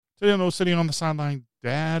Today on Sitting on the Sideline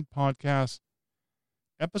Dad Podcast,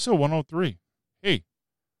 episode 103. Hey,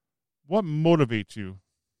 what motivates you?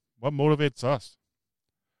 What motivates us?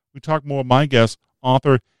 We talk more with my guest,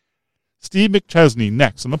 author Steve McChesney,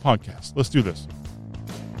 next on the podcast. Let's do this.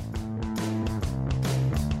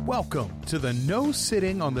 Welcome to the No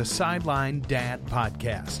Sitting on the Sideline Dad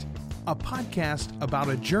Podcast, a podcast about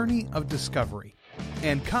a journey of discovery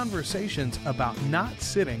and conversations about not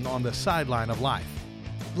sitting on the sideline of life.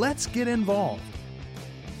 Let's get involved.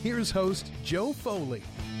 Here's host Joe Foley.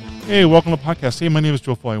 Hey, welcome to the podcast. Hey, my name is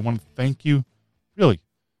Joe Foley. I want to thank you, really,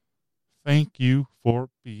 thank you for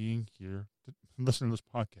being here to listen to this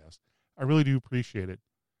podcast. I really do appreciate it.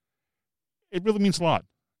 It really means a lot.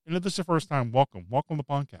 And if this is your first time, welcome. Welcome to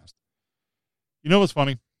the podcast. You know what's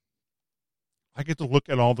funny? I get to look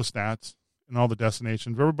at all the stats and all the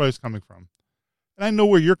destinations where everybody's coming from. And I know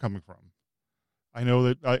where you're coming from. I know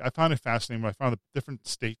that I find it fascinating when I found the different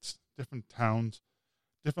states, different towns,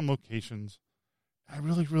 different locations. I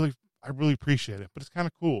really appreciate it. But it's kind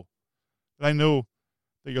of cool that I know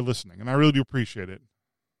that you're listening, and I really do appreciate it.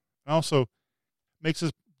 And also makes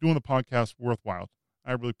us doing the podcast worthwhile.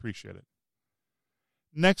 I really appreciate it.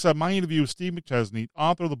 Next up, my interview with Steve McChesney,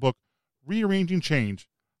 author of the book Rearranging Change: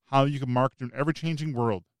 How You Can Market in an Ever-Changing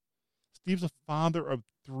World. Steve's a father of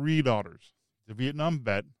 3 daughters. He's a Vietnam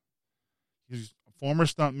vet. He's a former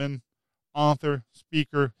stuntman, author,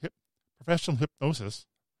 speaker, professional hypnotist.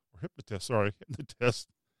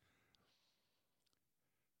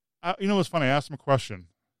 You know what's funny? I asked him a question.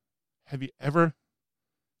 Have you ever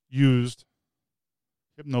used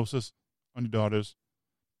hypnosis on your daughters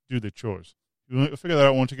to do their chores? I figured that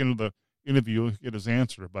out once you get into the interview, you'll get his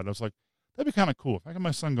answer. But I was like, that'd be kind of cool. If I got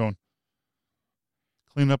my son going,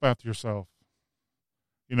 clean up after yourself.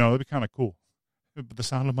 You know, that'd be kind of cool. But the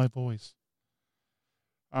sound of my voice.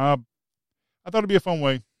 I thought it'd be a fun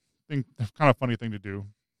kind of funny thing to do.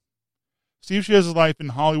 Steve shares his life in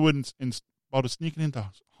Hollywood and about his sneaking into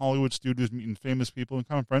Hollywood studios, meeting famous people, and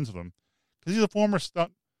becoming friends with them. Because he's a former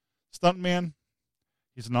stuntman.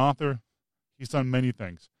 He's an author. He's done many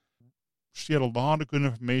things. She had a lot of good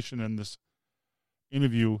information in this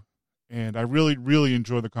interview, and I really, really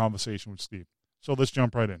enjoyed the conversation with Steve. So let's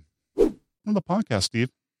jump right in. On the podcast, Steve.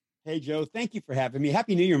 Hey, Joe. Thank you for having me.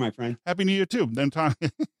 Happy New Year, my friend. Happy New Year, too. One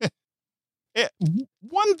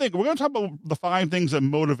thing, we're going to talk about the 5 things that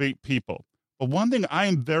motivate people. But one thing I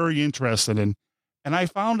am very interested in, and I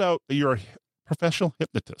found out that you're a professional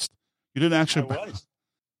hypnotist. You didn't actually... I was.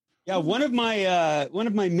 Yeah, one of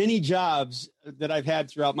my many jobs that I've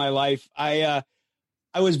had throughout my life, I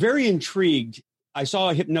was very intrigued. I saw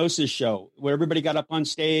a hypnosis show where everybody got up on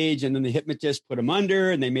stage and then the hypnotist put them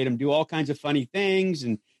under and they made them do all kinds of funny things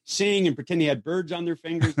and sing and pretend they had birds on their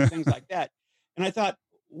fingers and things like that. And I thought,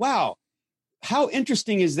 wow, how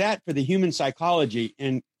interesting is that for the human psychology?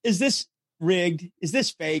 And is this rigged? Is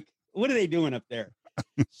this fake? What are they doing up there?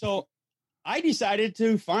 So I decided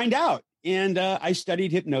to find out. And I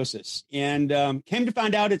studied hypnosis and came to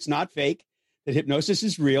find out it's not fake, that hypnosis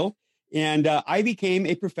is real. And I became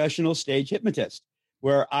a professional stage hypnotist,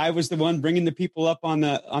 where I was the one bringing the people up on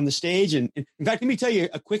the stage. And in fact, let me tell you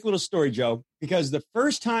a quick little story, Joe, because the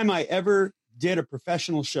first time I ever did a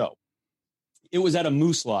professional show, it was at a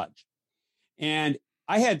moose lodge. And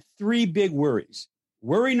I had 3 big worries.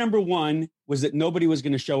 Worry number 1 was that nobody was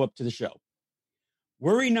going to show up to the show.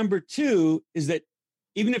 Worry number 2 is that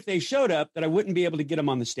even if they showed up, that I wouldn't be able to get them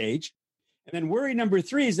on the stage. And then worry number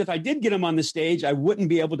 3 is if I did get them on the stage, I wouldn't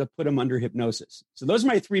be able to put them under hypnosis. So those are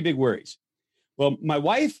my 3 big worries. Well, my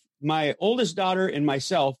wife, my oldest daughter, and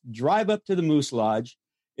myself drive up to the Moose Lodge,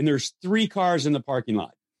 and there's 3 cars in the parking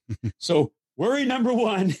lot. So worry number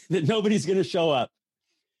 1, that nobody's going to show up.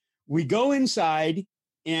 We go inside,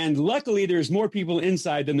 and luckily there's more people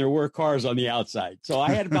inside than there were cars on the outside. So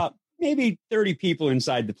I had about maybe 30 people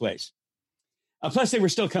inside the place. Plus, they were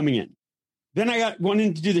still coming in. Then I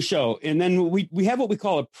wanted to do the show. And then we have what we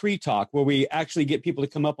call a pre-talk, where we actually get people to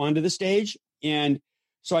come up onto the stage. And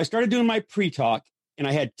so I started doing my pre-talk, and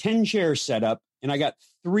I had 10 chairs set up, and I got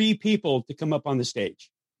 3 people to come up on the stage.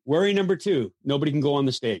 Worry number 2, nobody can go on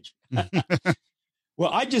the stage. Well,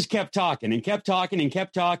 I just kept talking and kept talking and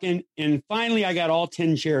kept talking. And finally, I got all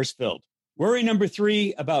 10 chairs filled. Worry number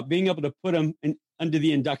 3, about being able to put them under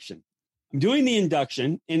the induction. I'm doing the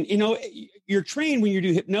induction, and, you know, you're trained when you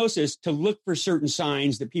do hypnosis to look for certain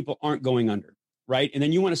signs that people aren't going under, right? And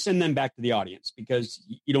then you want to send them back to the audience because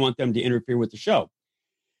you don't want them to interfere with the show.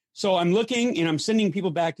 So I'm looking and I'm sending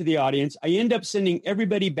people back to the audience. I end up sending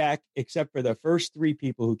everybody back except for the first 3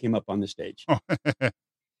 people who came up on the stage.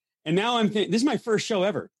 And now I'm thinking, this is my first show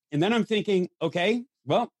ever. And then I'm thinking, okay,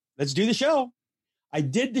 well, let's do the show. I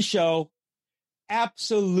did the show.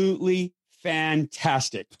 Absolutely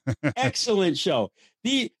fantastic. Excellent show.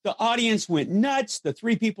 The audience went nuts. The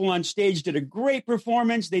 3 people on stage did a great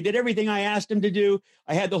performance. They did everything I asked them to do.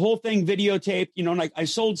 I had the whole thing videotaped, like I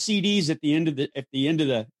sold CDs at the end of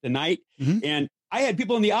the night. Mm-hmm. And I had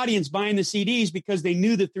people in the audience buying the CDs because they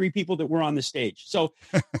knew the 3 people that were on the stage. So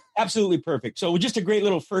absolutely perfect. So it was just a great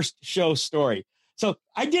little first show story. So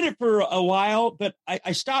I did it for a while, but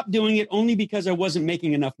I stopped doing it only because I wasn't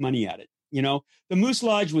making enough money at it. The Moose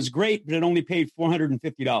Lodge was great, but it only paid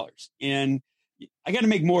 $450. And I got to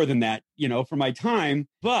make more than that, for my time.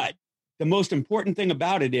 But the most important thing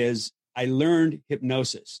about it is I learned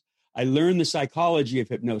hypnosis. I learned the psychology of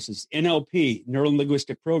hypnosis, NLP,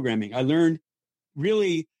 neuro-linguistic programming. I learned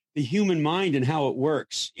really the human mind and how it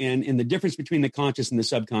works and the difference between the conscious and the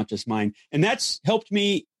subconscious mind. And that's helped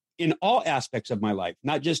me in all aspects of my life,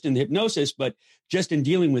 not just in the hypnosis, but just in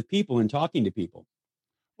dealing with people and talking to people.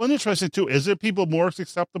 Well, interesting too. Is there people more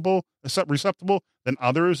receptible than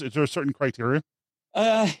others? Is there a certain criteria?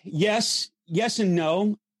 Yes and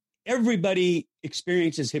no. Everybody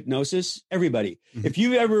experiences hypnosis. Everybody. Mm-hmm. If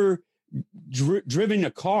you've ever driven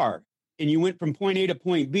a car and you went from point A to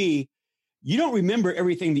point B, you don't remember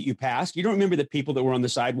everything that you passed. You don't remember the people that were on the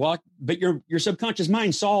sidewalk, but your subconscious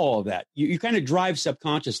mind saw all of that. You kind of drive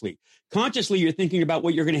subconsciously. Consciously, you're thinking about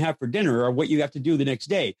what you're going to have for dinner or what you have to do the next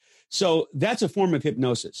day. So that's a form of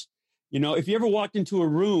hypnosis. If you ever walked into a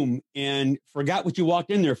room and forgot what you walked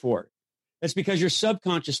in there for, that's because your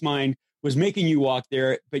subconscious mind was making you walk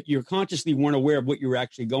there, but you consciously weren't aware of what you were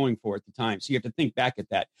actually going for at the time. So you have to think back at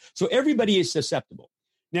that. So everybody is susceptible.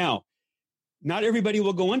 Now, not everybody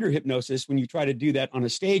will go under hypnosis when you try to do that on a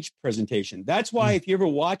stage presentation. That's why if you ever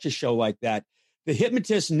watch a show like that, the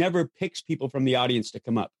hypnotist never picks people from the audience to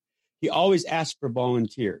come up. He always asks for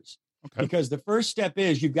volunteers. Okay. Because the first step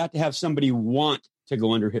is you've got to have somebody want to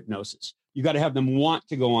go under hypnosis. You've got to have them want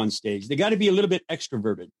to go on stage. They got to be a little bit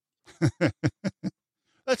extroverted.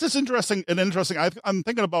 That's just interesting. I'm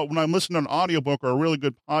thinking about when I'm listening to an audiobook or a really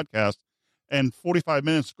good podcast, and 45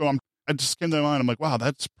 minutes ago, I just came to my mind. I'm like, wow,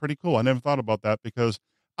 that's pretty cool. I never thought about that because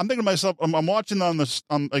I'm thinking to myself, I'm watching on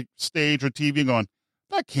like stage or TV and going,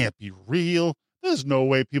 that can't be real. There's no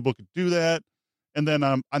way people could do that. And then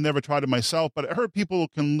I never tried it myself, but I heard people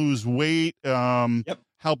can lose weight,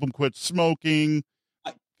 help them quit smoking,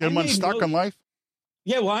 get them unstuck in life.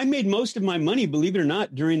 Yeah, well, I made most of my money, believe it or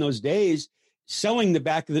not, during those days selling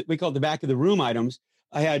we call it the back of the room items.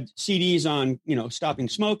 I had CDs on, stopping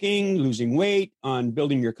smoking, losing weight, on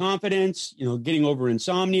building your confidence, getting over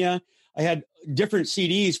insomnia. I had different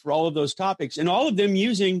CDs for all of those topics and all of them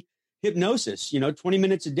using hypnosis, 20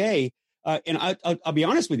 minutes a day. And I'll be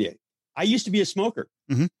honest with you. I used to be a smoker.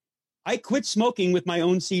 Mm-hmm. I quit smoking with my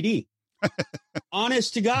own CD.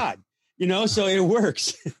 Honest to God, so it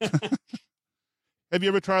works. Have you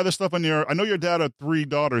ever tried this stuff I know your dad had 3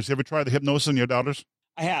 daughters. You ever tried the hypnosis on your daughters?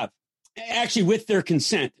 I have. Actually, with their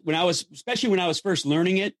consent. Especially when I was first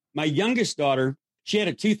learning it, my youngest daughter, she had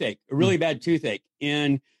a toothache, a really bad toothache.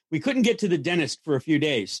 And we couldn't get to the dentist for a few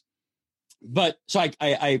days. But so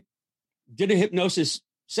I did a hypnosis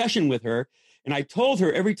session with her. And I told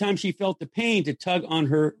her every time she felt the pain to tug on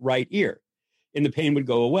her right ear and the pain would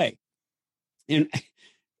go away. And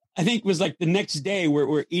I think it was like the next day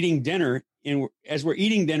we're eating dinner. And as we're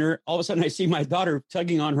eating dinner, all of a sudden I see my daughter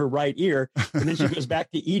tugging on her right ear. And then she goes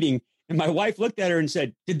back to eating. And my wife looked at her and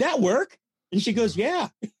said, "Did that work?" And she goes, "Yeah."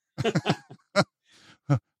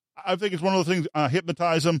 I think it's one of those things,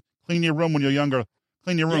 hypnotize them, clean your room when you're younger.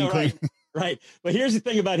 Clean your room, right, clean. Right. But here's the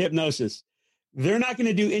thing about hypnosis. They're not going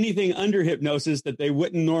to do anything under hypnosis that they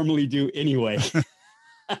wouldn't normally do anyway.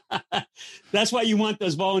 That's why you want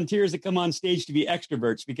those volunteers that come on stage to be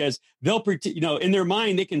extroverts, because they'll, in their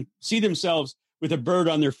mind, they can see themselves with a bird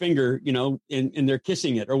on their finger, and they're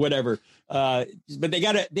kissing it or whatever. But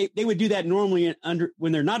they would do that normally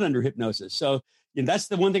when they're not under hypnosis. So that's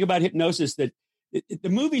the one thing about hypnosis that the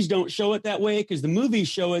movies don't show it that way, because the movies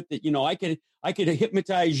show it that, I could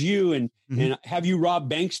hypnotize you and have you rob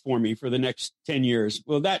banks for me for the next 10 years.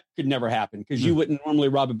 Well, that could never happen because you wouldn't normally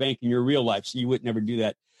rob a bank in your real life. So you would never do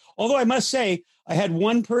that. Although I must say, I had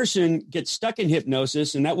one person get stuck in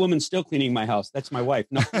hypnosis, and that woman's still cleaning my house. That's my wife.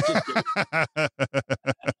 No,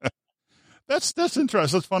 That's interesting.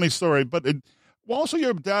 That's a funny story. But also,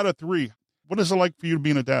 you're a dad of 3. What is it like for you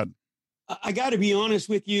being a dad? I got to be honest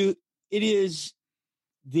with you. It is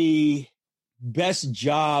the best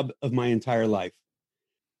job of my entire life,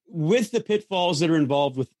 with the pitfalls that are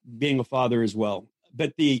involved with being a father as well.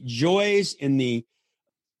 But the joys and the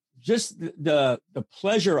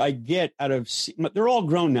pleasure I get out of, they're all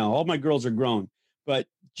grown now. All my girls are grown, but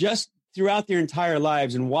just throughout their entire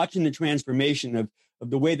lives and watching the transformation of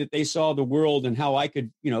the way that they saw the world and how I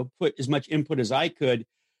could, put as much input as I could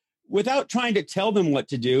without trying to tell them what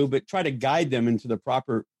to do, but try to guide them into the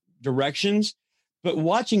proper directions. But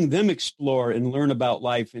watching them explore and learn about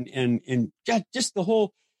life and just the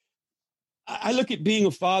whole, I look at being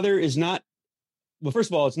a father is not, well,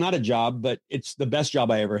 first of all, it's not a job, but it's the best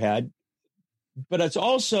job I ever had. But it's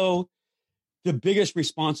also the biggest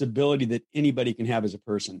responsibility that anybody can have as a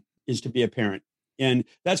person is to be a parent. And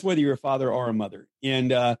that's whether you're a father or a mother.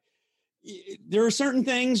 And there are certain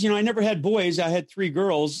things, I never had boys. I had 3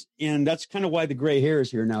 girls. And that's kind of why the gray hair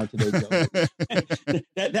is here now today, Joe.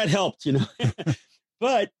 that helped,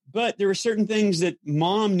 But there were certain things that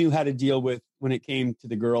mom knew how to deal with when it came to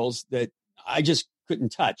the girls that I just couldn't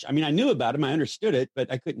touch. I mean, I knew about them. I understood it,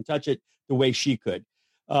 but I couldn't touch it the way she could.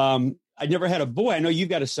 I never had a boy. I know you've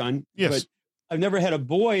got a son. Yes. But I've never had a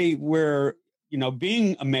boy where,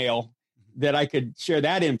 being a male, that I could share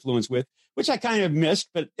that influence with, which I kind of missed,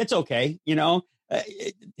 but it's okay. I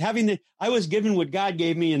was given what God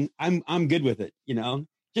gave me, and I'm good with it.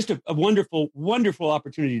 Just a wonderful, wonderful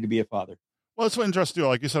opportunity to be a father. Well, it's so interesting.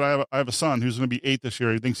 Like you said, I have a son who's going to be 8 this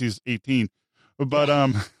year. He thinks he's 18, but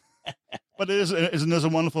but it is a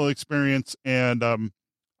wonderful experience, and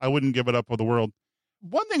I wouldn't give it up for the world.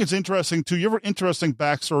 One thing that's interesting too. You have an interesting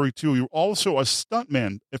backstory too. You're also a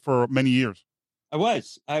stuntman for many years. I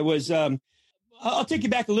was. I'll take you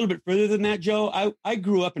back a little bit further than that, Joe. I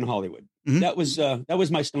grew up in Hollywood. Mm-hmm. That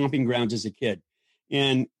was my stomping grounds as a kid,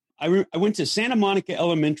 and I went to Santa Monica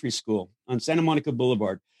Elementary School on Santa Monica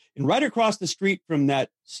Boulevard. And right across the street from that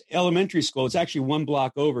elementary school, it's actually 1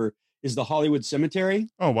 block over, is the Hollywood Cemetery.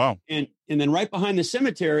 Oh, wow. And then right behind the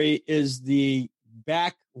cemetery is the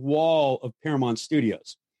back wall of Paramount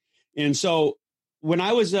Studios. And so when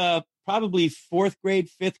I was probably 4th grade,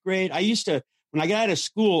 5th grade, when I got out of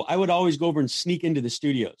school, I would always go over and sneak into the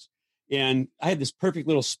studios. And I had this perfect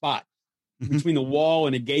little spot between the wall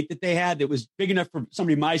and a gate that they had that was big enough for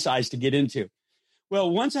somebody my size to get into. Well,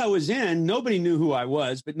 once I was in, nobody knew who I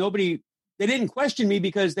was, but they didn't question me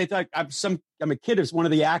because they thought I'm a kid of one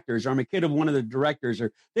of the actors, or I'm a kid of one of the directors,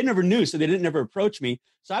 or they never knew, so they didn't never approach me.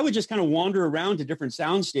 So I would just kind of wander around to different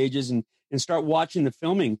sound stages and start watching the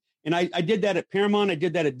filming. And I did that at Paramount. I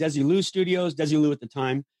did that at Desilu Studios, Desilu at the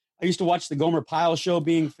time. I used to watch the Gomer Pyle show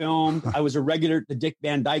being filmed. I was a regular at the Dick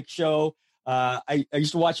Van Dyke show. I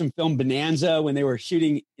used to watch them film Bonanza when they were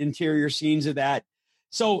shooting interior scenes of that.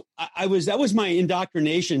 So that was my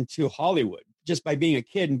indoctrination to Hollywood, just by being a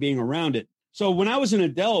kid and being around it. So when I was an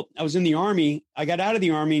adult, I was in the Army. I got out of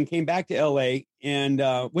the Army and came back to L.A. and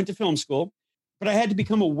went to film school. But I had to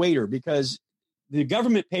become a waiter because the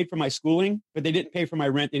government paid for my schooling, but they didn't pay for my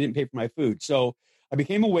rent. They didn't pay for my food. So I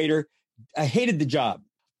became a waiter. I hated the job.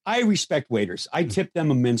 I respect waiters. I tip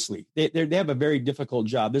them immensely. They have a very difficult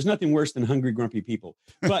job. There's nothing worse than hungry, grumpy people.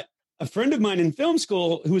 But a friend of mine in film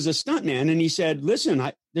school who was a stuntman, and he said, listen,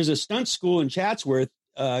 there's a stunt school in Chatsworth.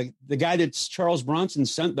 The guy that's Charles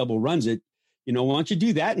Bronson's stunt double runs it. Why don't you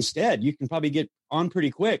do that instead? You can probably get on pretty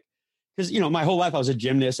quick. Because, my whole life I was a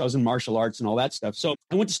gymnast. I was in martial arts and all that stuff. So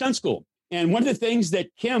I went to stunt school. And one of the things that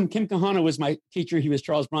Kim Kahana was my teacher. He was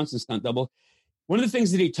Charles Bronson's stunt double. One of the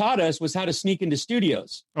things that he taught us was how to sneak into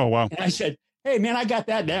studios. Oh, wow. And I said, hey, man, I got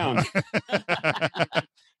that down.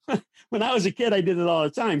 When I was a kid, I did it all the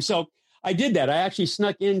time. So I did that. I actually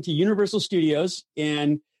snuck into Universal Studios,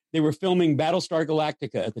 and they were filming Battlestar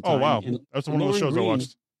Galactica at the time. Oh, wow. That's one of those shows I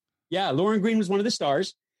watched. Yeah, Lauren Green was one of the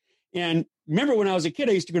stars. And remember, when I was a kid,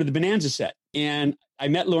 I used to go to the Bonanza set. And I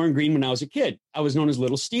met Lauren Green when I was a kid. I was known as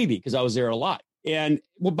Little Stevie because I was there a lot. And,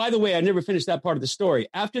 well, by the way, I never finished that part of the story.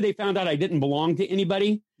 After they found out I didn't belong to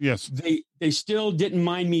anybody, yes, they still didn't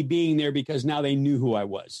mind me being there because now they knew who I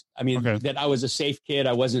was. I mean, that I was a safe kid.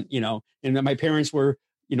 I wasn't, and that my parents were,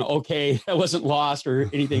 okay, I wasn't lost or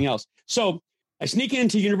anything else. So I sneak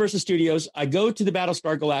into Universal Studios. I go to the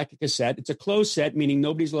Battlestar Galactica set. It's a closed set, meaning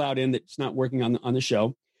nobody's allowed in that's not working on the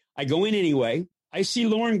show. I go in anyway. I see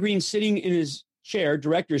Lauren Green sitting in his chair,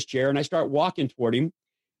 director's chair, and I start walking toward him.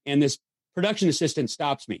 And this production assistant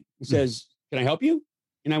stops me and says, can I help you?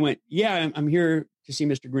 And I went, yeah, I'm here to see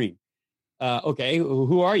Mr. Green. Okay,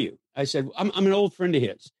 who are you? I said, I'm an old friend of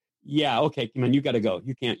his. Yeah, okay, come on, you got to go.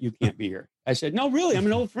 You can't be here. I said, no, really, I'm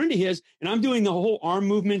an old friend of his. And I'm doing the whole arm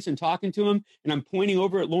movements and talking to him. And I'm pointing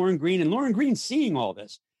over at Lauren Green. And Lauren Green's seeing all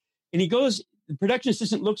this. And he goes, the production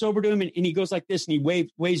assistant looks over to him and he goes like this. And he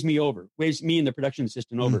waves me and the production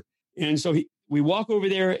assistant over. And so we walk over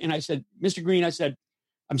there. And I said, Mr. Green, I said,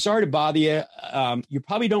 I'm sorry to bother you. You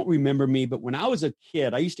probably don't remember me, but when I was a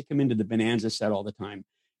kid, I used to come into the Bonanza set all the time.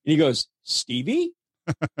 And he goes, Stevie?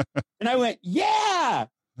 And I went, yeah.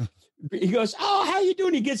 he goes, "Oh, how you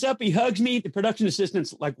doing?" He gets up, he hugs me. The production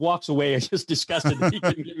assistant like walks away. I'm just disgusted that he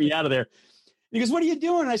couldn't get me out of there. He goes, "What are you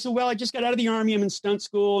doing?" I said, "Well, I just got out of the Army. I'm in stunt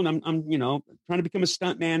school, and I'm trying to become a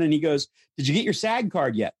stunt man." And he goes, "Did you get your SAG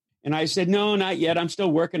card yet?" And I said, "No, not yet. I'm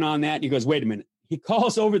still working on that." And he goes, "Wait a minute." He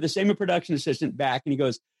calls over the same production assistant back, and he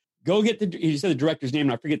goes, "Go get he said the director's name,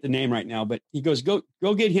 and I forget the name right now, but he goes, go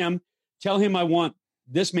get him. Tell him I want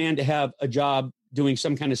this man to have a job doing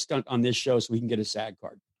some kind of stunt on this show so we can get a SAG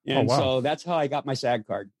card." And so that's how I got my SAG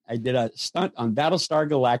card. I did a stunt on Battlestar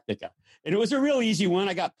Galactica. And it was a real easy one.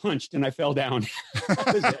 I got punched and I fell down.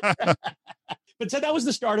 That was it. But so that was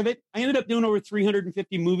the start of it. I ended up doing over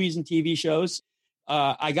 350 movies and TV shows.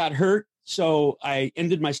 I got hurt, so I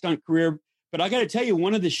ended my stunt career. But I got to tell you,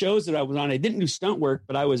 one of the shows that I was on, I didn't do stunt work,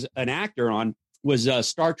 but I was an actor on, was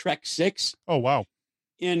Star Trek VI. Oh, wow.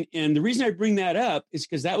 And the reason I bring that up is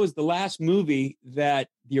because that was the last movie that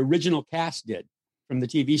the original cast did from the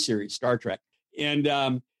TV series Star Trek. And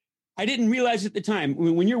I didn't realize at the time,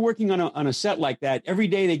 when you're working on a set like that, every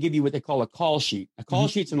day they give you what they call a call sheet. A call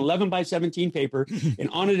sheet's an 11 by 17 paper, and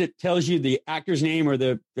on it tells you the actor's name or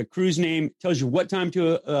the crew's name, tells you what time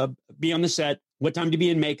to be on the set, what time to be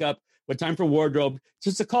in makeup, what time for wardrobe. So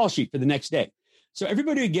it's a call sheet for the next day. So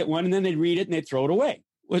everybody would get one, and then they'd read it and they'd throw it away.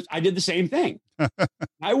 I did the same thing.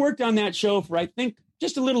 I worked on that show for, I think,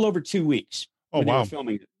 just a little over 2 weeks. Oh, wow. They were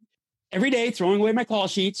filming it. Every day, throwing away my call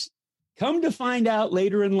sheets. Come to find out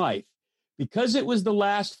later in life, because it was the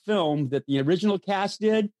last film that the original cast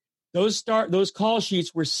did, those call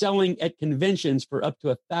sheets were selling at conventions for up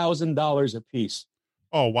to $1,000 a piece.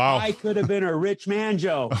 Oh, wow. I could have been a rich man,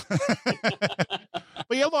 Joe.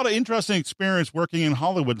 But you had a lot of interesting experience working in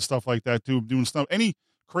Hollywood and stuff like that, too, doing stuff. Any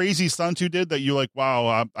crazy stunts you did that you're like,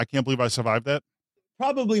 wow, I can't believe I survived that?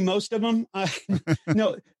 Probably most of them.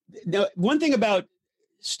 No, one thing about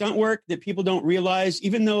stunt work that people don't realize,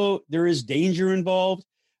 even though there is danger involved,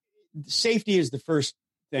 safety is the first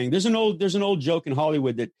thing. There's an old joke in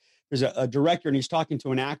Hollywood that there's a director and he's talking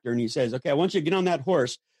to an actor and he says, "Okay, I want you to get on that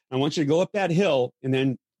horse. I want you to go up that hill and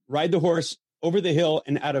then ride the horse over the hill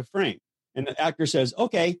and out of frame." And the actor says,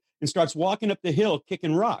 "Okay," and starts walking up the hill,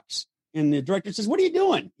 kicking rocks. And the director says, "What are you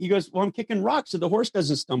doing?" He goes, "Well, I'm kicking rocks so the horse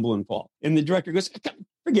doesn't stumble and fall." And the director goes,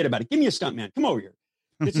 "Forget about it. Give me a stunt man. Come over here."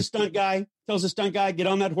 It's a stunt guy, tells the stunt guy, "Get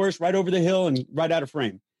on that horse right over the hill and right out of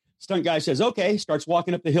frame." Stunt guy says, "Okay," starts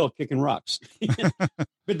walking up the hill, kicking rocks.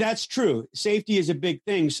 But that's true. Safety is a big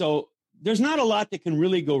thing. So there's not a lot that can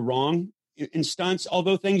really go wrong in stunts,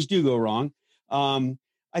 although things do go wrong.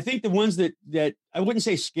 I think the ones that I wouldn't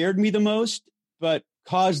say scared me the most, but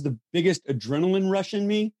caused the biggest adrenaline rush in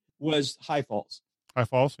me was high falls. High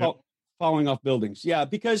falls? Yeah. Falling off buildings. Yeah,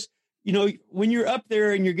 because when you're up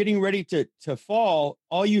there and you're getting ready to fall,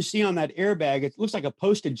 all you see on that airbag, it looks like a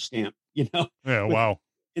postage stamp, Yeah, wow.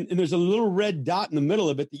 And there's a little red dot in the middle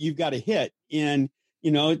of it that you've got to hit. And,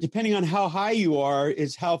 depending on how high you are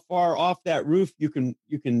is how far off that roof you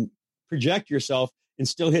can project yourself and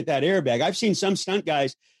still hit that airbag. I've seen some stunt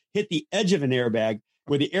guys hit the edge of an airbag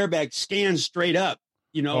where the airbag scans straight up.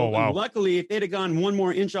 Oh, wow. And luckily, if they'd have gone one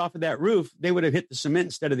more inch off of that roof, they would have hit the cement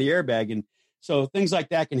instead of the airbag. And so things like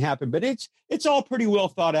that can happen, but it's all pretty well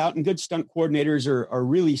thought out, and good stunt coordinators are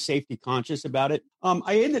really safety conscious about it.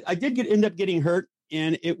 I did end up getting hurt,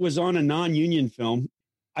 and it was on a non-union film.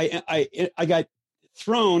 I got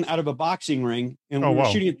thrown out of a boxing ring, and we were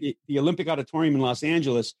shooting at the Olympic Auditorium in Los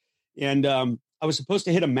Angeles, and I was supposed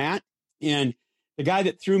to hit a mat, and the guy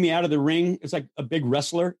that threw me out of the ring is like a big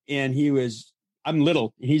wrestler, and I'm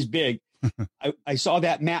little and he's big. I saw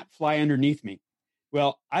that mat fly underneath me.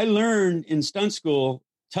 Well, I learned in stunt school,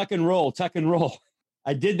 tuck and roll.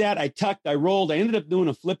 I did that. I tucked, I rolled. I ended up doing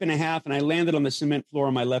a flip and a half, and I landed on the cement floor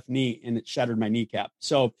on my left knee, and it shattered my kneecap.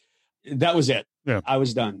 So that was it. Yeah. I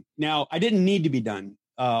was done. Now, I didn't need to be done.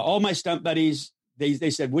 All my stunt buddies, they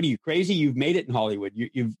said, "What are you, crazy? You've made it in Hollywood.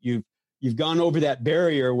 You've gone over that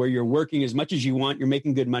barrier where you're working as much as you want. You're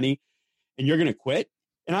making good money, and you're going to quit."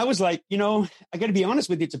 And I was like, I got to be honest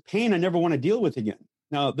with you. It's a pain I never want to deal with again.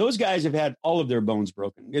 Now, those guys have had all of their bones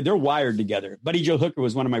broken. They're wired together. Buddy Joe Hooker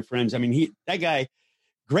was one of my friends. I mean, that guy,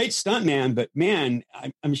 great stunt man, but man,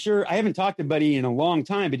 I'm sure, I haven't talked to Buddy in a long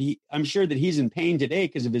time, but I'm sure that he's in pain today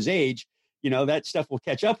because of his age. That stuff will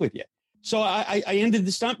catch up with you. So I ended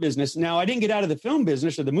the stunt business. Now, I didn't get out of the film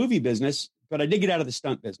business or the movie business, but I did get out of the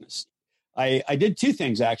stunt business. I did two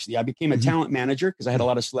things, actually. I became a talent manager because I had a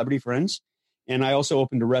lot of celebrity friends, and I also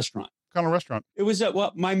opened a restaurant. What kind of restaurant? It was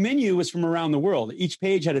my menu was from around the world. Each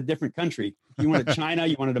page had a different country. You wanted China,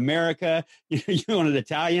 you wanted America, you wanted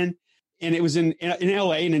Italian, and it was in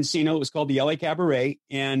LA and Encino. It was called the LA Cabaret.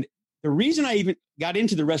 And the reason I even got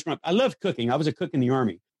into the restaurant, I love cooking. I was a cook in the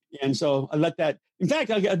Army, And so I let that, in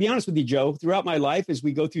fact, I'll be honest with you, Joe, throughout my life, as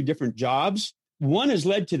we go through different jobs, one has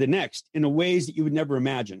led to the next in a ways that you would never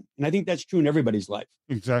imagine. And I think that's true in everybody's life.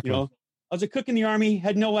 Exactly. You know, I was a cook in the Army,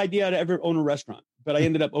 had no idea I'd ever own a restaurant, but I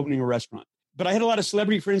ended up opening a restaurant. But I had a lot of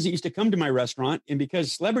celebrity friends that used to come to my restaurant. And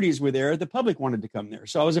because celebrities were there, the public wanted to come there.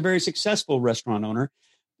 So I was a very successful restaurant owner.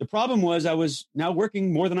 The problem was I was now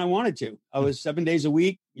working more than I wanted to. I was 7 days a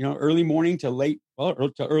week, you know, early morning to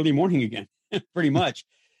early morning again, pretty much.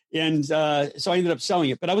 And so I ended up selling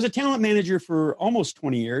it. But I was a talent manager for almost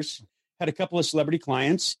 20 years, had a couple of celebrity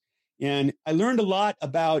clients, and I learned a lot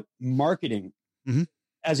about marketing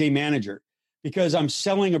as a manager because I'm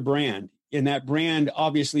selling a brand. And that brand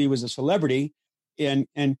obviously was a celebrity. And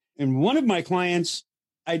one of my clients,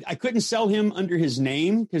 I couldn't sell him under his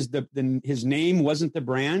name because his name wasn't the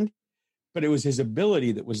brand, but it was his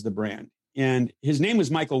ability that was the brand. And his name was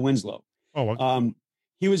Michael Winslow. Oh, wow.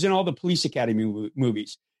 He was in all the Police Academy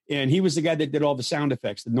movies. And he was the guy that did all the sound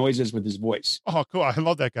effects, the noises with his voice. Oh, cool. I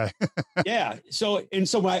love that guy. Yeah. So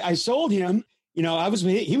when I sold him, you know,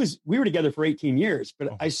 we were together for 18 years, but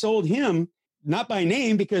I sold him not by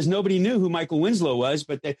name because nobody knew who Michael Winslow was,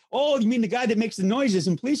 but you mean the guy that makes the noises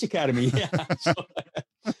in Police Academy? Yeah. So,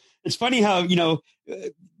 it's funny how, you know,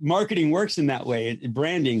 marketing works in that way,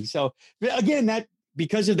 branding. So again,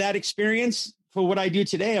 because of that experience for what I do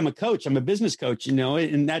today, I'm a coach, I'm a business coach, you know,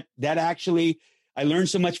 and that actually, I learned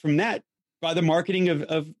so much from that by the marketing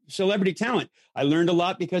of celebrity talent. I learned a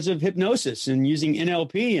lot because of hypnosis and using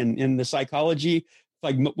NLP and the psychology.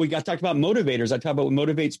 Like we talked about motivators. I talked about what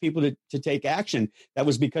motivates people to take action. That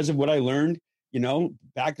was because of what I learned, you know,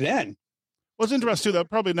 back then. Well, it's interesting too. That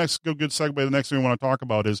probably good segue. The next thing we want to talk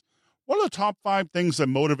about is what are the top 5 things that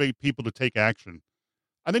motivate people to take action?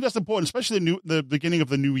 I think that's important, especially the beginning of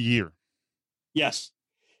the new year. Yes.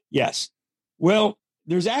 Well,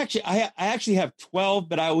 I actually have 12,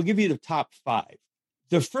 but I will give you the top 5.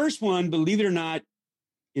 The first one, believe it or not,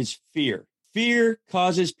 is fear. Fear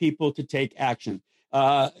causes people to take action.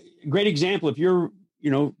 Great example. If you're,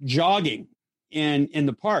 you know, jogging in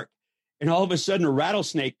the park and all of a sudden a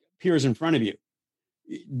rattlesnake appears in front of you,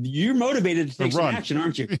 you're motivated to take some action,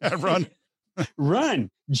 aren't you? Yeah, run.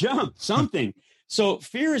 Run, jump, something. So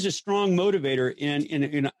fear is a strong motivator.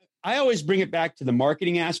 And I always bring it back to the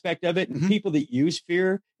marketing aspect of it and people that use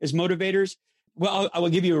fear as motivators. Well, I will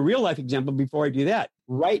give you a real life example before I do that.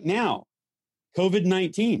 Right now,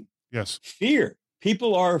 COVID-19. Yes. Fear.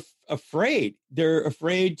 People are afraid. They're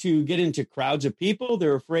afraid to get into crowds of people.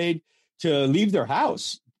 They're afraid to leave their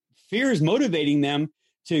house. Fear is motivating them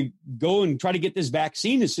to go and try to get this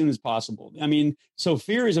vaccine as soon as possible. I mean, so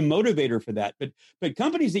fear is a motivator for that. But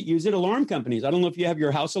companies that use it, alarm companies. I don't know if you have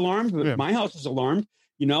your house alarmed, but my house is alarmed.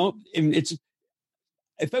 You know, and if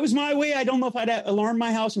it was my way, I don't know if I'd alarm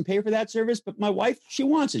my house and pay for that service. But my wife, she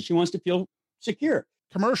wants it. She wants to feel secure.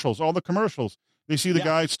 Commercials, all the commercials. They see the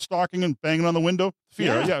guy stalking and banging on the window.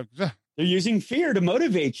 Fear. Yeah. They're using fear to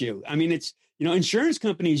motivate you. I mean, it's, you know, insurance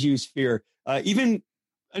companies use fear. Even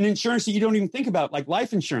an insurance that you don't even think about, like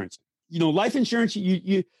life insurance. You know, life insurance,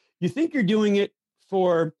 you think you're doing it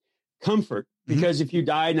for comfort because if you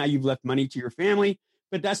die, now you've left money to your family.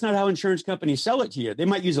 But that's not how insurance companies sell it to you. They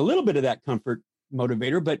might use a little bit of that comfort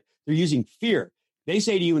motivator, but they're using fear. They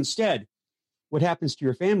say to you instead, what happens to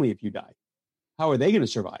your family if you die? How are they going to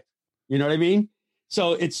survive? You know what I mean?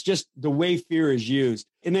 So it's just the way fear is used.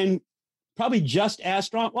 And then probably just as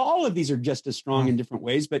strong. Well, all of these are just as strong in different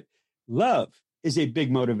ways, but love is a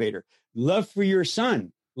big motivator. Love for your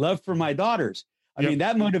son, love for my daughters. I mean,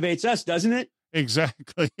 that motivates us, doesn't it?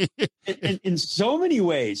 Exactly. in so many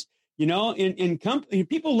ways, you know,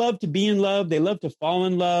 people love to be in love. They love to fall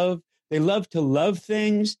in love. They love to love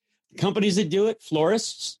things. Companies that do it,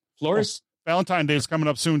 florists. Valentine's Day is coming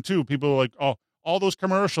up soon too. People are like, oh, all those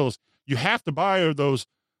commercials. You have to buy her those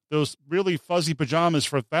really fuzzy pajamas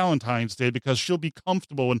for Valentine's Day because she'll be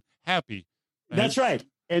comfortable and happy. That's right.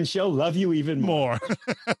 And she'll love you even more.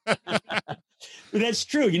 That's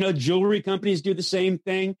true. You know, jewelry companies do the same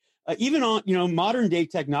thing. Even on, you know, modern day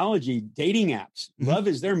technology, dating apps, love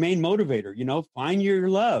is their main motivator. You know, find your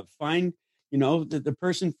love, find, you know, the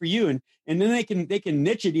person for you. And then they can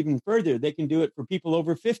niche it even further. They can do it for people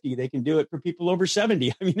over 50. They can do it for people over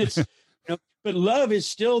 70. I mean, it's, you know, but love is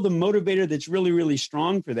still the motivator that's really, really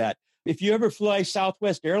strong for that. If you ever fly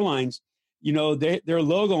Southwest Airlines, you know, their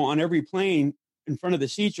logo on every plane in front of the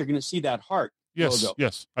seats, you're going to see that heart logo.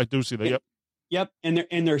 Yes, I do see that. Yep.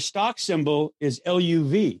 And their stock symbol is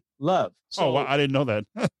LUV, love. So, wow, I didn't know that.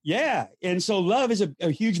 Yeah. And so love is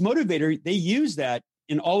a huge motivator. They use that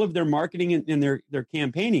in all of their marketing and their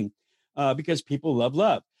campaigning because people love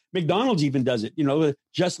love. McDonald's even does it, you know,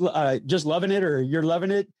 just loving it or you're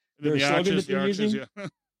loving it. their the slogan arches, that they're using. yeah.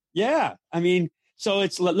 Yeah. I mean, so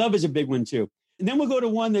it's love is a big one too. And then we'll go to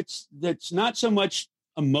one that's not so much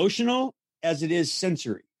emotional as it is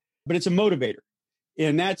sensory, but it's a motivator.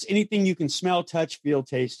 And that's anything you can smell, touch, feel,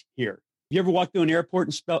 taste, hear. You ever walked through an airport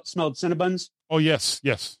and smelled Cinnabons? Oh, yes.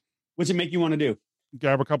 What's it make you want to do?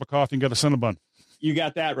 Grab a cup of coffee and get a Cinnabon. You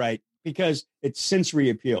got that right, because it's sensory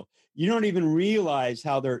appeal. You don't even realize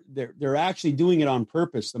how they're actually doing it on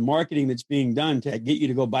purpose. The marketing that's being done to get you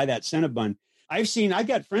to go buy that Cinnabon. I've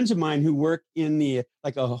got friends of mine who work in the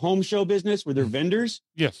like a home show business where they're vendors.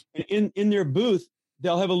 Yes. And in their booth,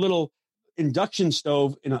 they'll have a little induction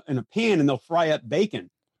stove in a pan, and they'll fry up bacon.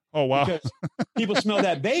 Oh, wow. Because people smell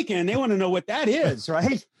that bacon, they want to know what that is,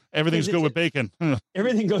 right? Everything's good with bacon.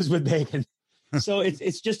 Everything goes with bacon. So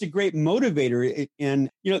it's just a great motivator. And,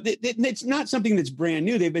 it's not something that's brand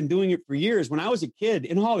new. They've been doing it for years. When I was a kid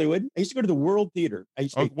in Hollywood, I used to go to the World Theater. I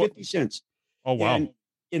used to pay 50 cents. Oh, wow. And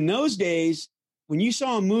in those days, when you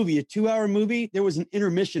saw a movie, a 2-hour movie, there was an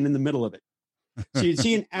intermission in the middle of it. So you'd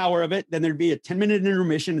see an hour of it, then there'd be a 10-minute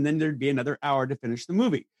intermission, and then there'd be another hour to finish the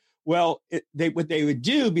movie. Well, what they would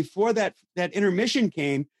do before that intermission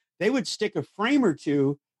came, they would stick a frame or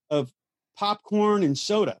two of popcorn and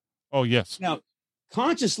soda. Oh, yes. Now,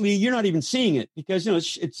 consciously, you're not even seeing it because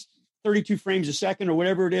it's 32 frames a second or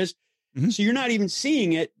whatever it is. Mm-hmm. So you're not even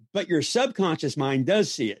seeing it, but your subconscious mind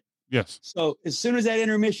does see it. Yes. So as soon as that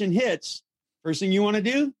intermission hits, first thing you want to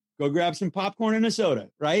do, go grab some popcorn and a soda,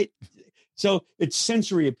 right? So it's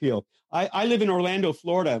sensory appeal. I live in Orlando,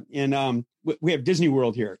 Florida, and we have Disney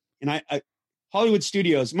World here. And I Hollywood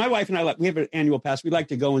Studios, my wife and I, we have an annual pass. We like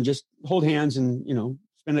to go and just hold hands and,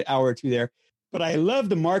 spend an hour or two there. But I love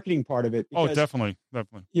the marketing part of it. Because, definitely.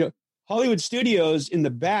 Hollywood Studios, in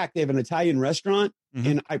the back, they have an Italian restaurant. Mm-hmm.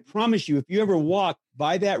 And I promise you, if you ever walk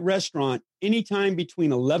by that restaurant anytime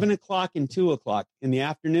between 11 o'clock and 2 o'clock in the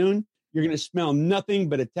afternoon, you're going to smell nothing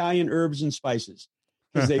but Italian herbs and spices,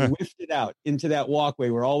 because they whiffed it out into that walkway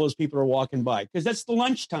where all those people are walking by, because that's the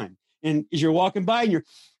lunchtime. And as you're walking by and you're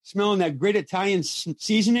smelling that great Italian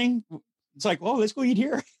seasoning, it's like, oh, let's go eat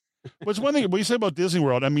here. But it's one thing, what you say about Disney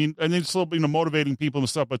World, I mean, and it's still, motivating people and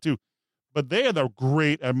stuff, but they're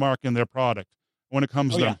great at marketing their product when it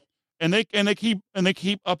comes to them. And they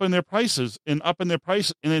keep upping their prices and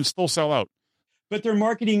then still sell out. But their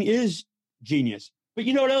marketing is genius. But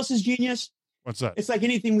you know what else is genius? What's that? It's like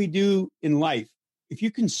anything we do in life. If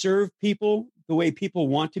you can serve people the way people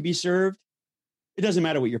want to be served, it doesn't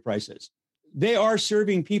matter what your price is. They are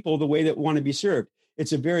serving people the way that want to be served.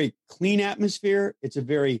 It's a very clean atmosphere. It's a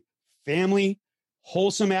very family,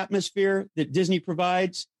 wholesome atmosphere that Disney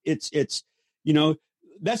provides. It's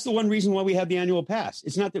that's the one reason why we have the annual pass.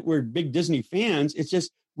 It's not that we're big Disney fans. It's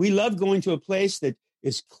just we love going to a place that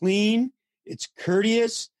is clean. It's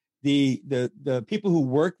courteous. The people who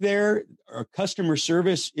work there, our customer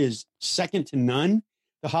service is second to none.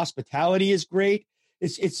 The hospitality is great.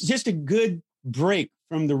 It's just a good break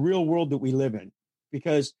from the real world that we live in,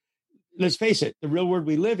 because let's face it, the real world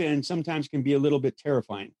we live in sometimes can be a little bit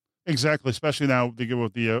terrifying. Exactly, especially now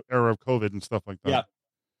with the era of COVID and stuff like that.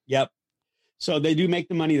 Yep. So they do make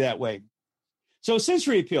the money that way. So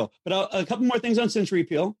sensory appeal, but a couple more things on sensory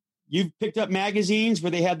appeal. You've picked up magazines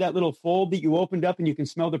where they have that little fold that you opened up and you can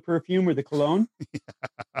smell the perfume or the cologne.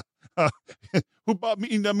 Who bought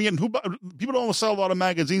me? I mean, people don't sell a lot of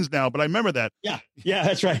magazines now, but I remember that. Yeah,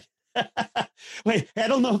 that's right. Wait, I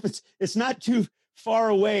don't know if it's not too far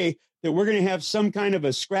away that we're going to have some kind of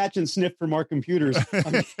a scratch and sniff from our computers.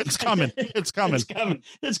 It's coming. It's coming.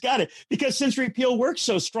 It's got it, because sensory appeal works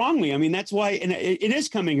so strongly. I mean, that's why, and it is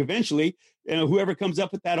coming eventually. Whoever comes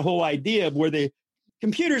up with that whole idea of where the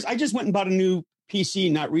computers, I just went and bought a new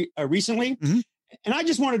PC recently, mm-hmm. and I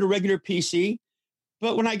just wanted a regular PC.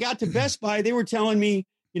 But when I got to Best Buy, they were telling me,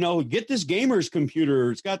 get this gamer's computer.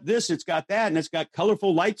 It's got this, it's got that, and it's got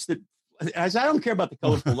colorful lights that. I said, I don't care about the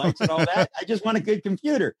colorful lights and all that. I just want a good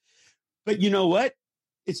computer. But you know what?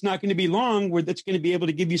 It's not going to be long where that's going to be able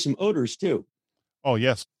to give you some odors too. Oh,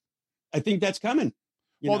 yes. I think that's coming.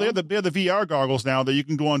 Well, they have the VR goggles now that you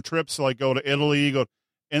can go on trips, like go to Italy,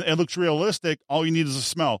 and it looks realistic. All you need is a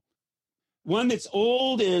smell. One that's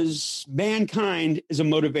old as mankind as a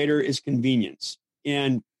motivator is convenience.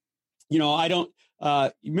 And, I don't,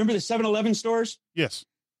 you remember the 7-Eleven stores? Yes.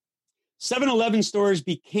 7-Eleven stores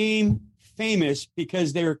became famous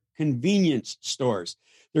because they're convenience stores.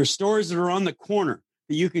 They're stores that are on the corner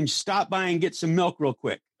that you can stop by and get some milk real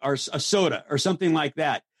quick, or a soda or something like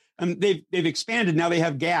that. They've expanded. Now they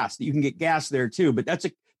have gas that you can get gas there too. But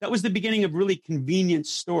that was the beginning of really convenience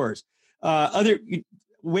stores. Other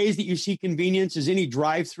ways that you see convenience is any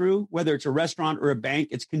drive-through, whether it's a restaurant or a bank.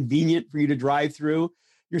 It's convenient for you to drive through.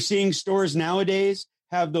 You're seeing stores nowadays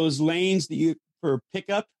have those lanes that you for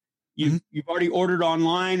pickup. You've already ordered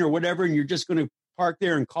online or whatever, and you're just going to park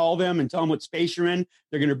there and call them and tell them what space you're in.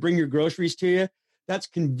 They're going to bring your groceries to you. That's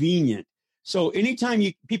convenient. So anytime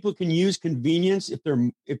people can use convenience, if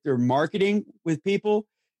they're marketing with people,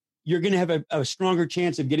 you're going to have a stronger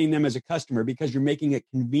chance of getting them as a customer because you're making it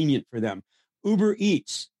convenient for them. Uber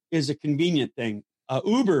Eats is a convenient thing.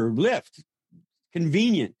 Uber, Lyft,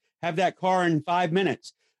 convenient. Have that car in 5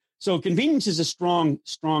 minutes. So convenience is a strong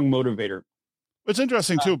motivator. It's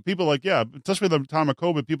interesting too. People especially the time of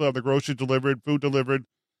COVID, people have the groceries delivered, food delivered.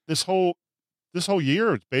 This whole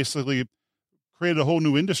year, it's basically created a whole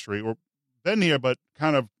new industry, or been here, but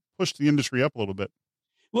kind of pushed the industry up a little bit.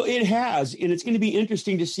 Well, it has, and it's going to be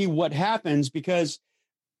interesting to see what happens because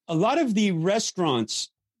a lot of the restaurants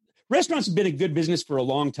have been a good business for a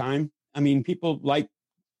long time. I mean, people like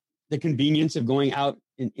the convenience of going out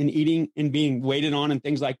and eating and being waited on and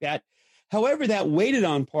things like that. However, that waited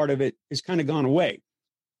on part of it has kind of gone away.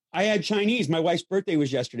 I had Chinese. My wife's birthday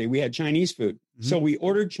was yesterday. We had Chinese food. Mm-hmm. So we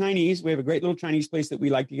ordered Chinese. We have a great little Chinese place that we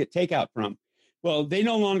like to get takeout from. Well, they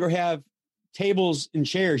no longer have tables and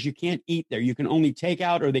chairs. You can't eat there. You can only take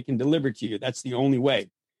out or they can deliver to you. That's the only way.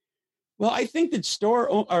 Well, I think that store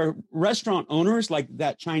or restaurant owners like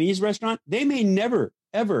that Chinese restaurant, they may never,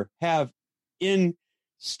 ever have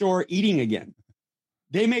in-store eating again.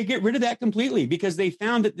 They may get rid of that completely because they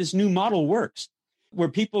found that this new model works where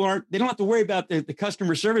people they don't have to worry about the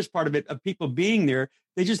customer service part of it, of people being there.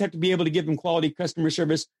 They just have to be able to give them quality customer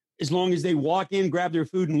service as long as they walk in, grab their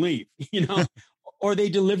food and leave, or they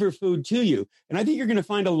deliver food to you. And I think you're going to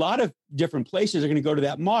find a lot of different places are going to go to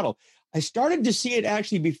that model. I started to see it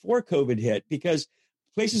actually before COVID hit because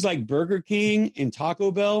places like Burger King and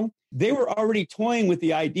Taco Bell, they were already toying with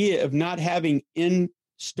the idea of not having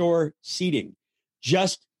in-store seating,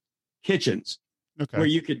 just kitchens where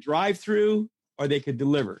you could drive through or they could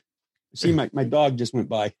deliver. See, my dog just went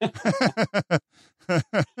by.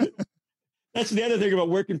 That's the other thing about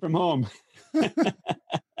working from home.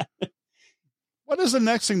 What is the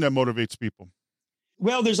next thing that motivates people?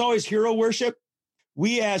 Well, there's always hero worship.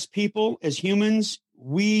 We as people, as humans,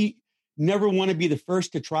 we never want to be the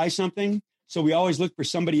first to try something. So we always look for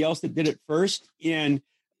somebody else that did it first. And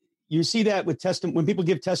you see that with when people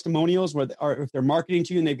give testimonials, or if they're marketing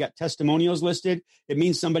to you and they've got testimonials listed, it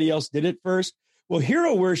means somebody else did it first. Well,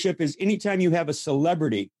 hero worship is anytime you have a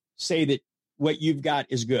celebrity say that what you've got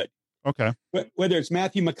is good. Okay. Whether it's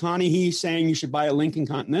Matthew McConaughey saying you should buy a Lincoln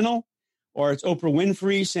Continental, or it's Oprah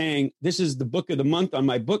Winfrey saying this is the book of the month on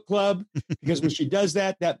my book club, because when she does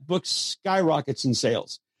that, that book skyrockets in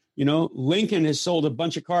sales. Lincoln has sold a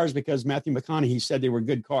bunch of cars because Matthew McConaughey said they were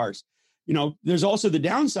good cars. There's also the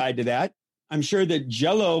downside to that. I'm sure that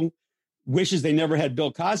Jell-O wishes they never had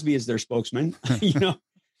Bill Cosby as their spokesman, but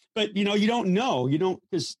you don't know,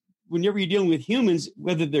 because whenever you're dealing with humans,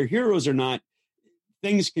 whether they're heroes or not,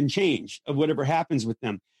 things can change of whatever happens with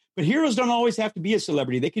them. But heroes don't always have to be a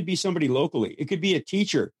celebrity. They could be somebody locally. It could be a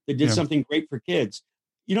teacher that did something great for kids.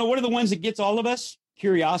 One of the ones that gets all of us?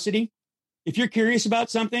 Curiosity. If you're curious about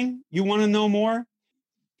something, you want to know more.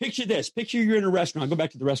 Picture this. Picture you're in a restaurant. I'll go back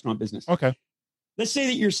to the restaurant business. Okay. Let's say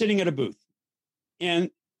that you're sitting at a booth and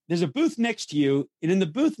there's a booth next to you. And in the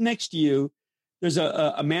booth next to you, there's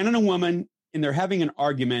a man and a woman and they're having an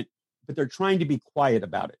argument, but they're trying to be quiet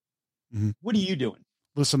about it. Mm-hmm. What are you doing?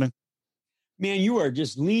 Listening. Man, you are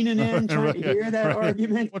just leaning in, trying to hear that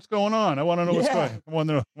argument. What's going on? I want to know what's going on.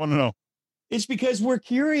 I want to know. It's because we're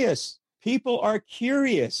curious. People are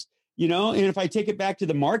curious, and if I take it back to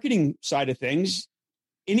the marketing side of things,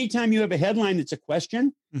 anytime you have a headline that's a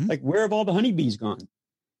question, like where have all the honeybees gone?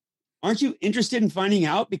 Aren't you interested in finding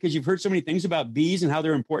out because you've heard so many things about bees and how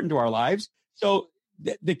they're important to our lives? So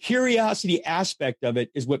the curiosity aspect of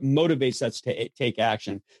it is what motivates us to take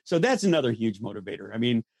action. So that's another huge motivator. I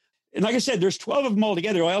mean, and like I said, there's 12 of them all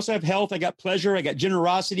together. I also have health. I got pleasure. I got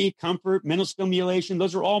generosity, comfort, mental stimulation.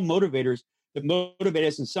 Those are all motivators that motivate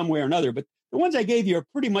us in some way or another. But the ones I gave you are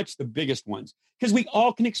pretty much the biggest ones because we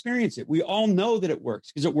all can experience it. We all know that it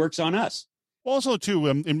works because it works on us. Also, too,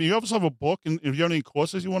 and you also have a book. And if you have any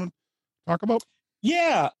courses you want to talk about?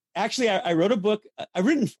 Yeah. Actually, I wrote a book.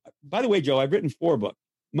 By the way, Joe, I've written 4 books.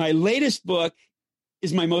 My latest book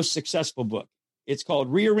is my most successful book. It's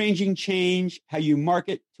called Rearranging Change, How You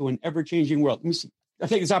Market to an Ever-Changing World. Let me see. I'll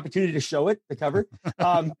take this opportunity to show it, the cover.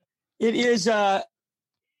 It is, I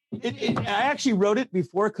actually wrote it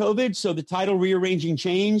before COVID. So the title Rearranging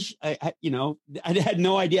Change, I had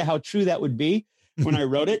no idea how true that would be when I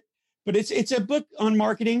wrote it, but it's a book on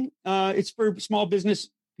marketing. It's for small business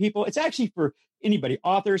people. It's actually for anybody,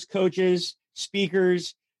 authors, coaches,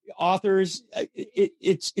 speakers, authors.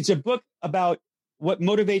 It's a book about what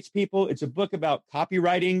motivates people. It's a book about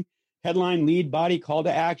copywriting, headline, lead, body, call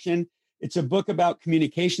to action. It's a book about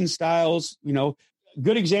communication styles.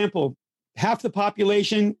 Good example, half the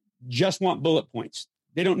population just want bullet points.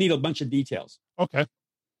 They don't need a bunch of details. Okay.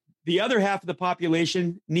 The other half of the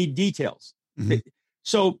population need details. Mm-hmm.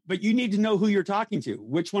 So, but you need to know who you're talking to.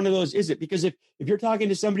 Which one of those is it? Because if you're talking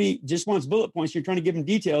to somebody who just wants bullet points, you're trying to give them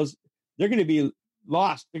details, they're going to be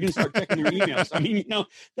lost. They're going to start checking their emails. I mean,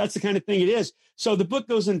 that's the kind of thing it is. So the book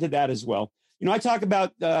goes into that as well. I talk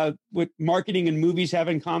about what marketing and movies have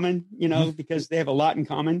in common, because they have a lot in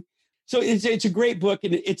common. So it's a great book.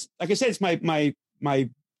 And it's, like I said, it's my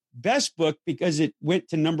best book because it went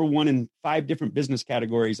to number 1 in 5 different business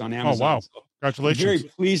categories on Amazon. Oh, wow. So Congratulations. I'm very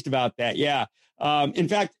pleased about that. Yeah. In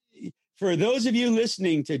fact, for those of you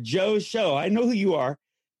listening to Joe's show, I know who you are.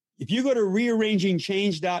 If you go to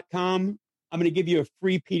rearrangingchange.com, I'm going to give you a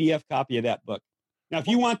free PDF copy of that book. Now, if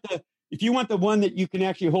you want the one that you can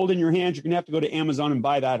actually hold in your hands, you're going to have to go to Amazon and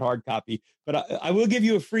buy that hard copy. But I will give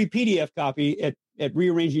you a free PDF copy at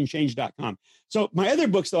rearrangingchange.com. So my other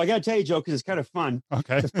books, though, I got to tell you, Joe, because it's kind of fun.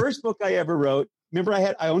 Okay. The first book I ever wrote, remember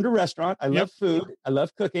I owned a restaurant. I love food. I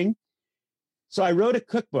love cooking. So I wrote a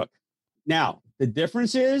cookbook. Now, the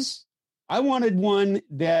difference is I wanted one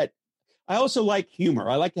that I also like humor.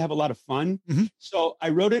 I like to have a lot of fun. Mm-hmm. So I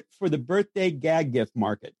wrote it for the birthday gag gift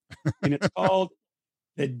market. And it's called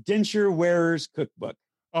The Denture Wearer's Cookbook.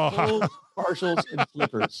 Pulls, partials, and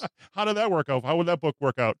flippers. How did that work out? How would that book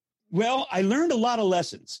work out? Well, I learned a lot of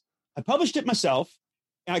lessons. I published it myself,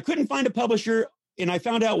 and I couldn't find a publisher, and I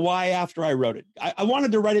found out why after I wrote it. I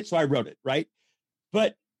wanted to write it, so I wrote it, right?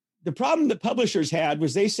 But the problem the publishers had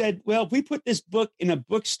was they said, well, if we put this book in a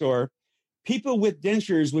bookstore, people with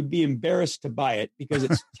dentures would be embarrassed to buy it because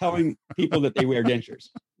it's telling people that they wear dentures,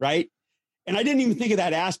 right? And I didn't even think of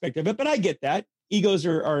that aspect of it, but I get that. Egos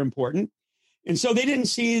are important. And so they didn't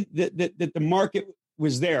see that the market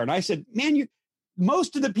was there. And I said, man,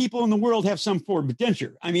 most of the people in the world have some form of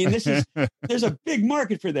denture. I mean, there's a big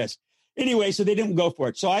market for this. Anyway, so they didn't go for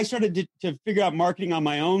it. So I started to figure out marketing on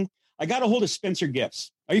my own. I got a hold of Spencer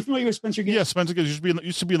Gifts. Are you familiar with Spencer Gifts? Yeah, Spencer Gifts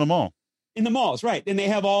used to be in the mall. In the malls, right. And they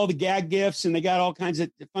have all the gag gifts and they got all kinds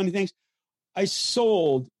of funny things. I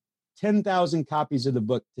sold 10,000 copies of the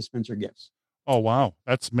book to Spencer Gifts. Oh, wow.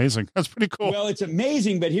 That's amazing. That's pretty cool. Well, it's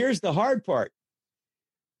amazing, but here's the hard part.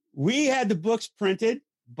 We had the books printed,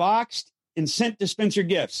 boxed, and sent to Spencer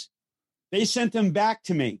Gifts. They sent them back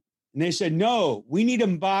to me. And they said, no, we need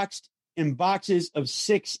them boxed in boxes of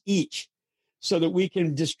 6 each so that we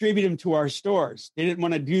can distribute them to our stores. They didn't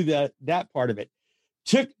want to do that part of it.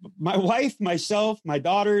 Took my wife, myself, my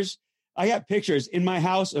daughters. I got pictures in my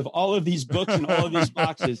house of all of these books and all of these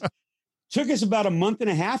boxes. Took us about a month and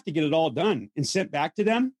a half to get it all done and sent back to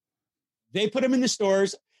them. They put them in the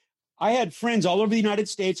stores. I had friends all over the United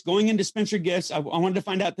States going into Spencer Gifts. I wanted to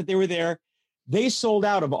find out that they were there. They sold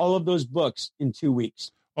out of all of those books in 2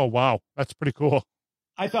 weeks. Oh, wow. That's pretty cool.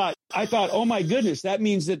 I thought, oh my goodness, that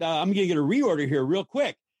means that I'm going to get a reorder here real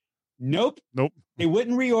quick. Nope. They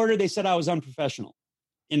wouldn't reorder. They said I was unprofessional.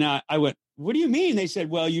 And I went, what do you mean? They said,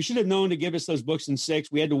 well, you should have known to give us those books in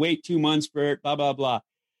 6. We had to wait 2 months for it, blah, blah, blah.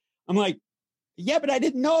 I'm like, yeah, but I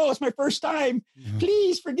didn't know. It's my first time.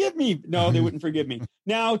 Please forgive me. No, they wouldn't forgive me.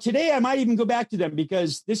 Now, today I might even go back to them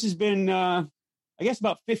because this has been, I guess,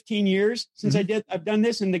 about 15 years since I've done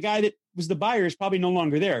this. And the guy that was the buyer is probably no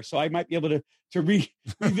longer there. So I might be able to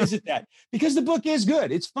revisit that because the book is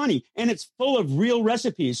good. It's funny and it's full of real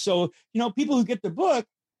recipes. So, people who get the book,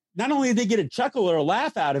 not only do they get a chuckle or a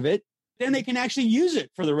laugh out of it, then they can actually use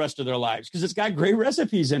it for the rest of their lives because it's got great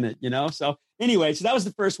recipes in it, So anyway, so that was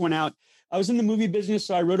the first one out. I was in the movie business,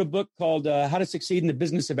 so I wrote a book called How to Succeed in the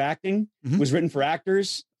Business of Acting. It was written for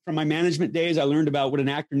actors. From my management days, I learned about what an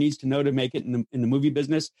actor needs to know to make it in the movie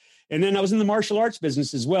business. And then I was in the martial arts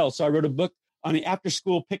business as well. So I wrote a book on the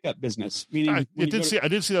after-school pickup business. Meaning I did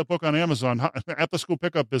see that book on Amazon, After-School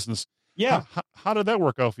Pickup Business. Yeah. How did that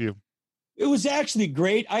work out for you? It was actually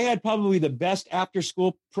great. I had probably the best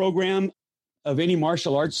after-school program of any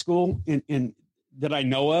martial arts school in that I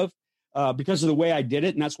know of because of the way I did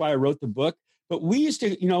it. And that's why I wrote the book. But we used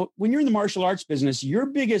to, when you're in the martial arts business, your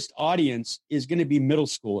biggest audience is going to be middle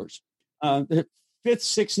schoolers. The 5th,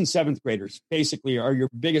 6th, and 7th graders basically are your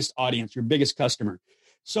biggest audience, your biggest customer.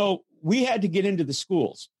 So we had to get into the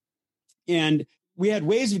schools. And we had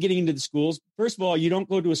ways of getting into the schools. First of all, you don't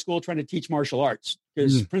go to a school trying to teach martial arts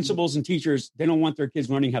because principals and teachers, they don't want their kids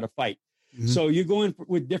learning how to fight. So you go in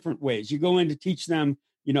with different ways. You go in to teach them,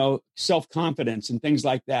 self-confidence and things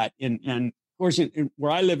like that. And of course,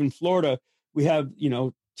 where I live in Florida, we have,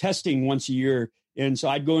 testing once a year And so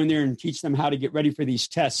I'd go in there and teach them how to get ready for these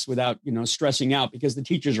tests without, stressing out, because the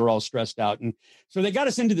teachers are all stressed out. And so they got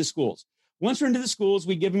us into the schools. Once we're into the schools,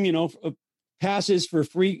 we give them, passes for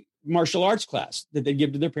free martial arts class that they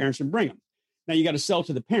give to their parents and bring them. Now you got to sell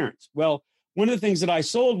to the parents. Well, one of the things that I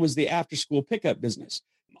sold was the after school pickup business.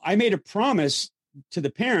 I made a promise to the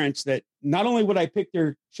parents that not only would I pick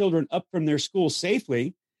their children up from their school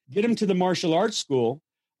safely, get them to the martial arts school,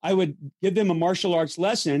 I would give them a martial arts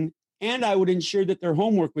lesson, and I would ensure that their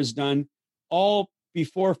homework was done all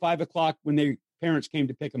before 5 o'clock when their parents came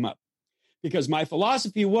to pick them up. Because my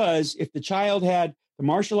philosophy was, if the child had the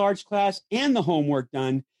martial arts class and the homework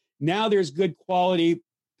done, now there's good quality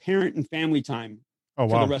parent and family time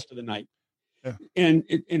for the rest of the night. Yeah.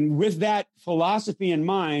 And with that philosophy in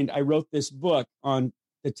mind, I wrote this book on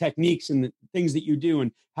the techniques and the things that you do,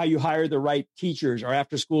 and how you hire the right teachers or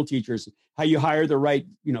after school teachers, how you hire the right,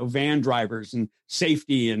 van drivers and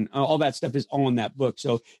safety, and all that stuff is all in that book.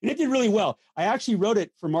 So, and it did really well. I actually wrote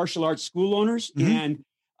it for martial arts school owners, and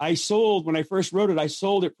when I first wrote it, I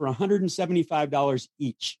sold it for $175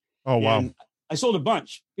 each. Oh, wow. And I sold a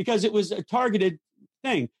bunch because it was a targeted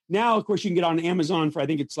thing. Now, of course, you can get on Amazon for, I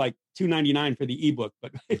think it's like $2.99 for the ebook,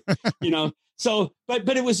 but so, but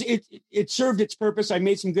it served its purpose. I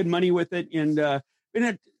made some good money with it. And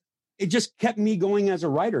it just kept me going as a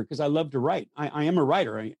writer, because I love to write. I am a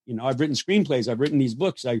writer. I've written screenplays. I've written these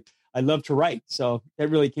books. I love to write. So that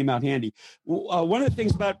really came out handy. One of the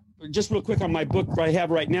things about, just real quick on my book I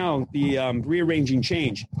have right now, the Rearranging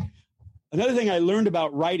Change. Another thing I learned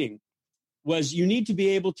about writing was you need to be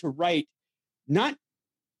able to write not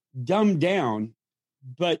dumbed down,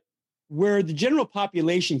 but where the general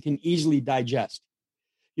population can easily digest.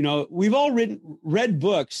 We've all read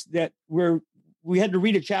books that we had to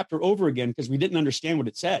read a chapter over again because we didn't understand what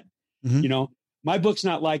it said. My book's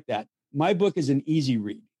not like that. My book is an easy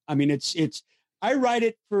read. I mean, I write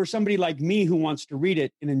it for somebody like me who wants to read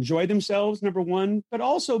it and enjoy themselves, number one, but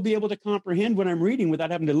also be able to comprehend what I'm reading without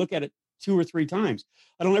having to look at it 2 or 3 times.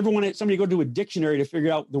 I don't ever want somebody to go to a dictionary to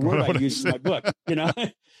figure out the word I use in my book.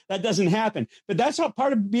 That doesn't happen. But that's how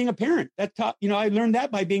part of being a parent. I learned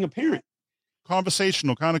that by being a parent.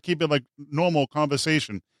 Conversational, kind of keep it like normal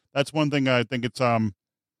conversation. That's one thing I think it's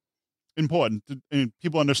important.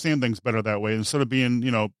 People understand things better that way, instead of being,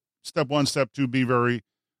 step 1, step 2, be very,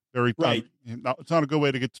 very right. It's not a good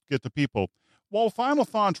way to get to people. Well, final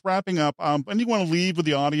thoughts, wrapping up. And you want to leave with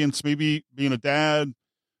the audience, maybe being a dad,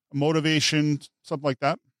 motivation, something like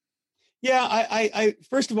that? Yeah, I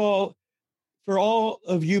first of all, for all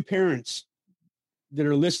of you parents that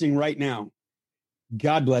are listening right now,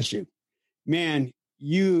 God bless you. Man,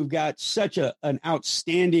 you've got such an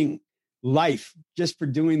outstanding life just for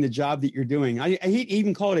doing the job that you're doing. I hate to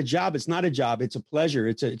even call it a job. It's not a job. It's a pleasure.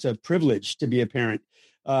 It's a privilege to be a parent.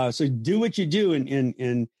 So do what you do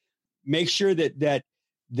and make sure that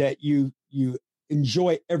you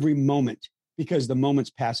enjoy every moment, because the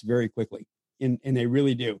moments pass very quickly, and they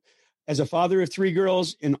really do. As a father of 3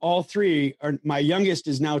 girls, and all 3 are, my youngest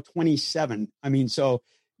is now 27. I mean, so,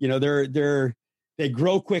 they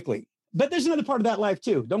grow quickly. But there's another part of that life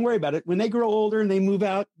too. Don't worry about it. When they grow older and they move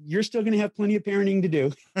out, you're still going to have plenty of parenting to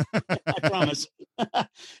do. I promise.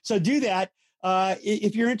 So do that.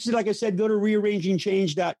 If you're interested, like I said, go to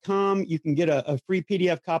rearrangingchange.com. You can get a free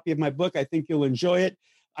PDF copy of my book. I think you'll enjoy it.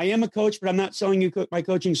 I am a coach, but I'm not selling you my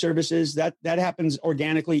coaching services. That happens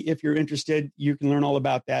organically. If you're interested, you can learn all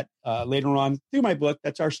about that later on through my book.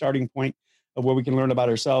 That's our starting point of where we can learn about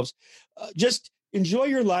ourselves. Just enjoy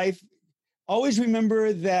your life. Always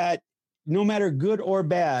remember that no matter good or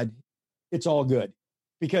bad, it's all good,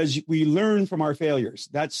 because we learn from our failures.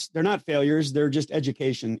 They're not failures. They're just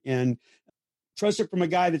education. And trust it from a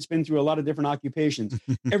guy that's been through a lot of different occupations.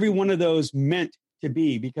 Every one of those meant to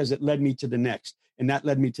be, because it led me to the next, and that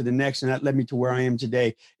led me to the next, and that led me to where I am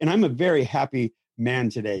today. And I'm a very happy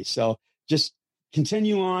man today. So just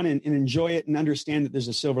continue on and enjoy it, and understand that there's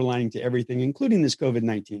a silver lining to everything, including this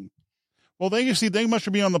COVID-19. Well, thank you, Steve. Thank you much for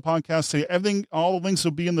being on the podcast today. Everything, all the links will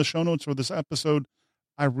be in the show notes for this episode.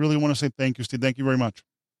 I really want to say thank you, Steve. Thank you very much.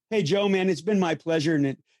 Hey, Joe, man, it's been my pleasure.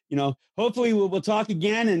 And hopefully we'll talk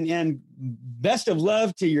again, and best of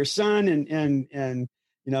love to your son, and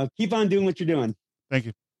keep on doing what you're doing. Thank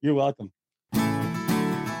you. You're welcome.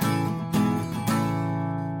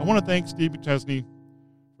 I want to thank Steve Chesney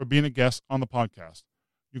for being a guest on the podcast.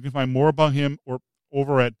 You can find more about him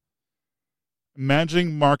over at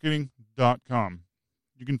imaginingmarketing.com.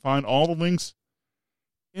 You can find all the links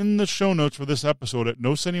in the show notes for this episode at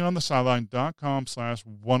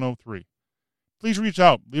nosittingonthesideline.com/103. Please reach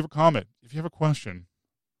out, leave a comment if you have a question,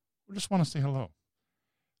 or just want to say hello.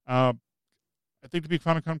 I think it'd be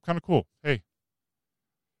kind of cool. Hey,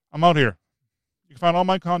 I'm out here. You can find all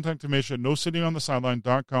my contact information at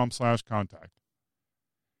nosittingonthesideline.com/contact.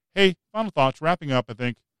 Hey, final thoughts, wrapping up, I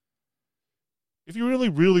think. If you really,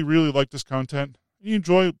 really, really like this content and you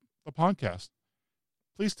enjoy the podcast,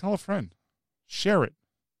 please tell a friend. Share it.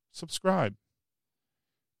 Subscribe.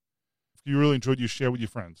 If you really enjoyed, you share with your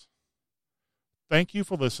friends. Thank you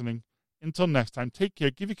for listening. Until next time, take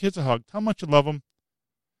care. Give your kids a hug. Tell them how much you love them.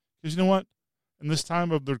 Because you know what? In this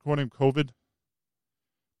time of the recording of COVID,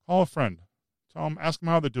 call a friend. Tell them, ask them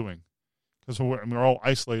how they're doing. Because we're all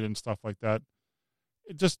isolated and stuff like that.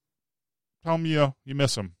 Just tell them you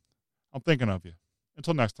miss them. I'm thinking of you.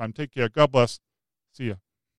 Until next time, take care. God bless. See ya.